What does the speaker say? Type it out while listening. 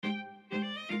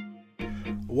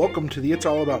Welcome to the It's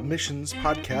All About Missions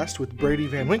podcast with Brady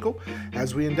Van Winkle,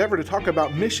 as we endeavor to talk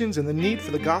about missions and the need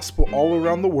for the gospel all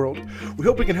around the world. We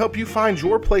hope we can help you find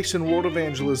your place in world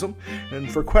evangelism.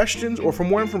 And for questions or for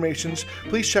more information,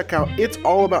 please check out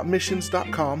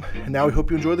it'sallaboutmissions.com. And now we hope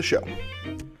you enjoy the show.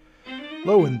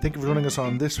 Hello, and thank you for joining us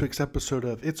on this week's episode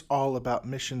of It's All About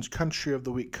Missions, Country of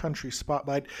the Week, Country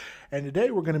Spotlight. And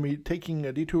today we're going to be taking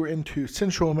a detour into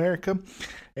Central America,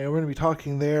 and we're going to be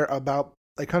talking there about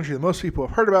a country that most people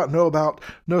have heard about,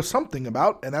 know something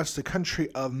about, and that's the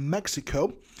country of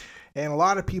Mexico. And a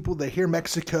lot of people, they hear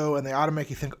Mexico and they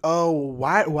automatically think, oh,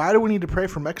 why do we need to pray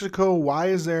for Mexico? Why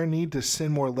is there a need to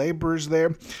send more laborers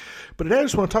there? But today I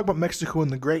just want to talk about Mexico and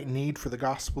the great need for the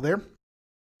gospel there.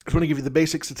 I just want to give you the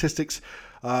basic statistics.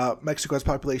 Mexico has a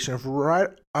population of right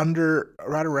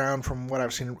around, from what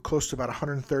I've seen, close to about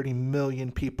 130 million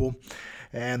people.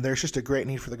 And there's just a great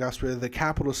need for the gospel. The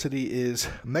capital city is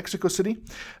Mexico City.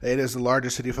 It is the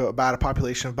largest city, for about a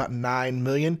population of about 9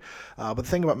 million. But the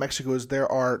thing about Mexico is there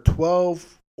are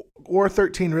 12 or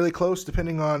 13, really close,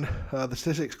 depending on the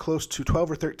statistics, close to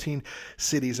 12 or 13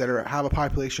 cities that have a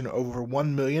population over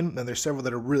 1 million, and there's several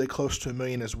that are really close to 1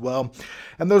 million as well.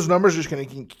 And those numbers are just going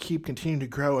to keep continuing to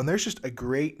grow, and there's just a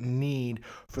great need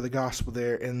for the gospel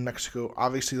there in Mexico.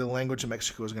 Obviously, the language in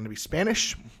Mexico is going to be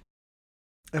Spanish.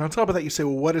 And on top of that, you say,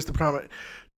 well, what is the predominant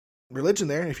religion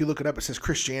there? And if you look it up, it says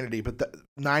Christianity, but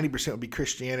 90% would be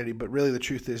Christianity. But really the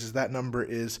truth is that number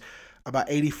is about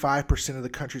 85% of the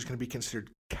country is going to be considered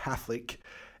Catholic.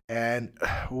 And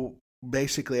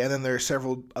basically, and then there are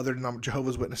several other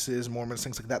Jehovah's Witnesses, Mormons,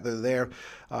 things like that are there.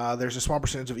 There's a small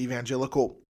percentage of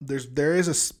evangelical. There is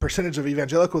a percentage of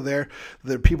evangelical there.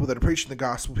 There are people that are preaching the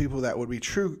gospel, people that would be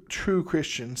true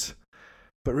Christians.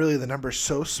 But really, the number is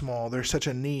so small. There's such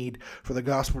a need for the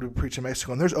gospel to be preached in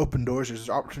Mexico. And there's open doors. There's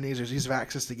opportunities. There's ease of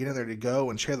access to get in there to go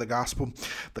and share the gospel.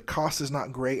 The cost is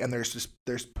not great. And there's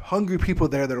hungry people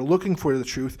there that are looking for the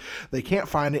truth. They can't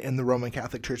find it in the Roman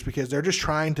Catholic Church because they're just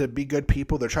trying to be good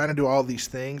people. They're trying to do all these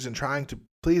things and trying to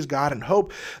please God and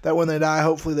hope that when they die,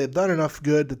 hopefully they've done enough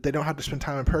good that they don't have to spend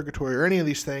time in purgatory or any of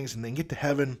these things, and they can get to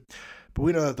heaven. But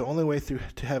we know that the only way to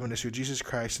heaven is through Jesus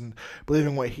Christ and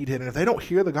believing what he did. And if they don't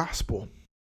hear the gospel,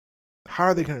 how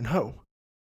are they going to know?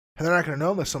 And they're not going to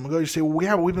know unless someone goes. You say,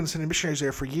 well, we've been sending missionaries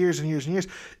there for years and years and years.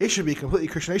 It should be a completely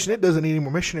Christian nation. It doesn't need any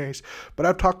more missionaries. But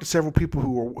I've talked to several people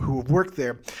who have worked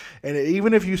there. And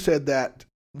even if you said that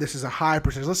this is a high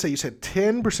percentage, let's say you said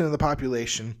 10% of the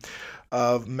population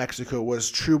of Mexico was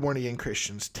true born-again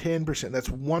Christians. 10%. That's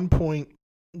 1/10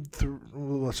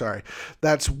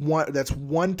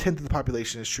 of the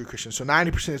population is true Christian. So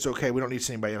 90% is okay. We don't need to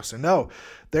see anybody else. And no,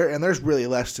 there's really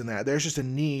less than that. There's just a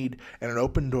need and an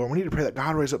open door. We need to pray that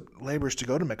God raise up laborers to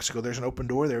go to Mexico. There's an open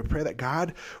door there. We pray that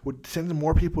God would send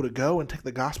more people to go and take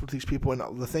the gospel to these people.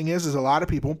 And the thing is a lot of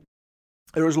people.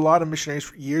 There was a lot of missionaries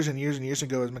for years and years and years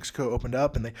ago as Mexico opened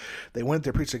up, and they went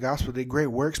there, preached the gospel, did great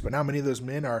works. But now many of those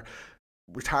men are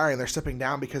retiring, they're stepping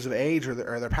down because of age, or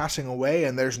they're passing away,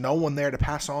 and there's no one there to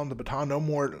pass on the baton, no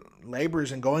more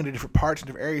laborers and going to different parts and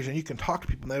different areas. And you can talk to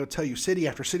people and they will tell you city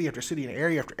after city after city and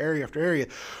area after area after area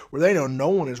where they know no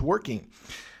one is working.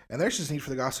 And there's this need for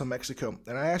the gospel in Mexico.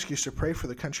 And I ask you to pray for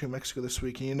the country of Mexico this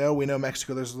week. And we know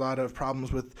Mexico, there's a lot of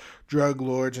problems with drug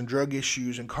lords and drug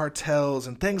issues and cartels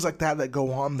and things like that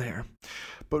go on there.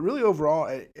 But really overall,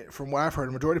 from what I've heard,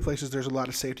 in majority of places there's a lot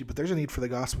of safety, but there's a need for the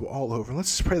gospel all over. And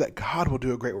let's just pray that God will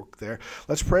do a great work there.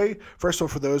 Let's pray, first of all,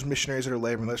 for those missionaries that are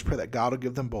laboring. Let's pray that God will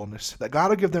give them boldness, that God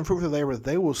will give them fruit for their labor, that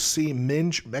they will see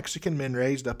Mexican men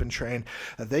raised up and trained,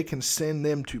 that they can send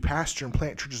them to pastor and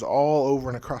plant churches all over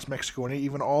and across Mexico and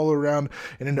even all around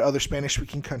and into other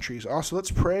Spanish-speaking countries. Also,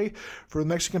 let's pray for the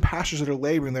Mexican pastors that are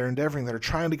laboring, that are endeavoring, that are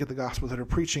trying to get the gospel, that are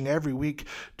preaching every week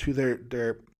to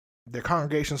their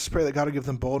congregations. Pray that God will give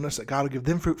them boldness, that God will give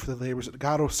them fruit for the labors, that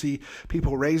God will see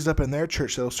people raised up in their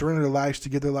church that will surrender their lives to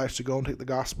give their lives to go and take the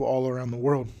gospel all around the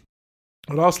world.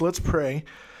 But also, let's pray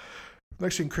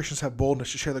Mexican Christians have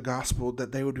boldness to share the gospel,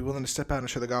 that they would be willing to step out and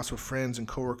share the gospel with friends and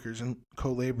coworkers and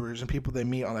co-laborers and people they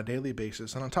meet on a daily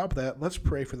basis. And on top of that, let's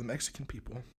pray for the Mexican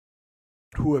people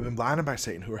who have been blinded by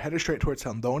Satan, who are headed straight towards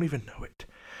hell and don't even know it.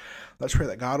 Let's pray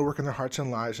that God will work in their hearts and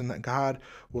lives, and that God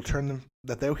will turn them,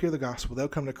 that they'll hear the gospel, they'll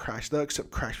come to Christ, they'll accept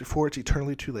Christ before it's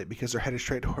eternally too late, because they're headed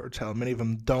straight towards hell. Many of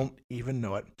them don't even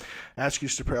know it. I ask you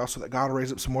to pray also that God will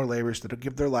raise up some more laborers that will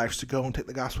give their lives to go and take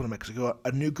the gospel to Mexico,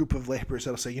 a new group of laborers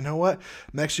that will say, you know what,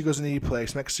 Mexico's a needy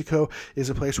place. Mexico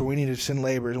is a place where we need to send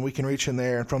laborers, and we can reach in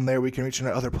there, and from there we can reach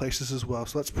into other places as well.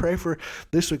 So let's pray for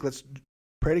this week. Let's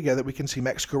pray together that we can see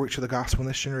Mexico reach for the gospel in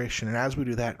this generation. And as we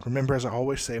do that, remember, as I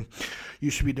always say, you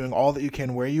should be doing all that you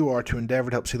can where you are to endeavor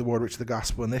to help see the world reach the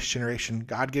gospel in this generation.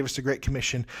 God gave us the Great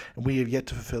Commission, and we have yet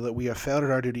to fulfill it. We have failed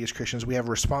at our duty as Christians. We have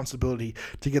a responsibility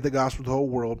to get the gospel to the whole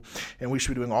world, and we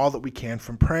should be doing all that we can,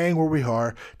 from praying where we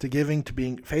are, to giving, to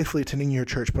being faithfully attending your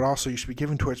church, but also you should be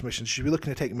giving towards missions. You should be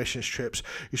looking to take missions trips.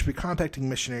 You should be contacting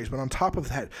missionaries. But on top of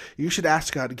that, you should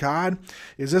ask God,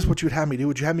 is this what you would have me do?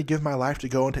 Would you have me give my life to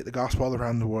go and take the gospel all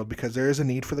around the world? Because there is a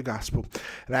need for the gospel.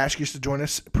 And I ask you to join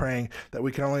us praying that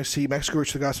we can only see Mexico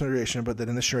reach the gospel in generation, but that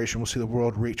in this generation we'll see the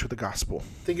world reach with the gospel.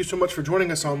 Thank you so much for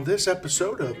joining us on this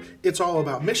episode of It's All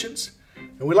About Missions.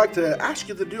 And we'd like to ask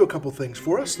you to do a couple things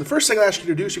for us. The first thing I ask you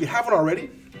to do, so if you haven't already,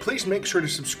 please make sure to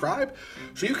subscribe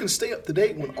so you can stay up to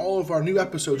date when all of our new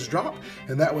episodes drop.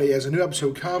 And that way, as a new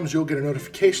episode comes, you'll get a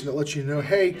notification that lets you know,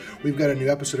 hey, we've got a new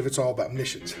episode of It's All About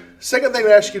Missions. Second thing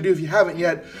I ask you to do, if you haven't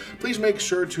yet, please make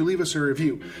sure to leave us a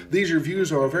review. These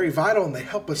reviews are very vital, and they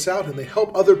help us out, and they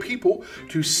help other people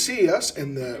to see us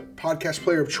in the podcast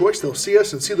player of choice. They'll see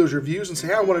us and see those reviews and say,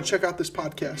 hey, I want to check out this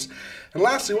podcast. And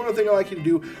lastly, one other thing I'd like you to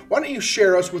do, why don't you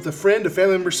share us with a friend, a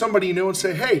family member, somebody you know, and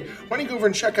say, hey, why don't you go over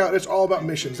and check out It's All About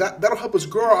Missions. That'll help us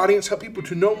grow our audience, help people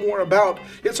to know more about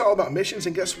It's All About Missions,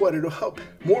 and guess what? It'll help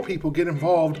more people get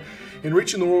involved in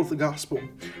reaching the world with the gospel.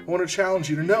 I want to challenge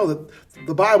you to know that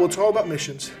the Bible, it's all about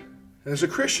missions. And as a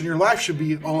Christian, your life should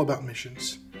be all about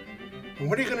missions. And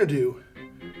what are you going to do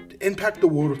to impact the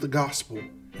world with the gospel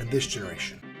in this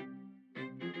generation?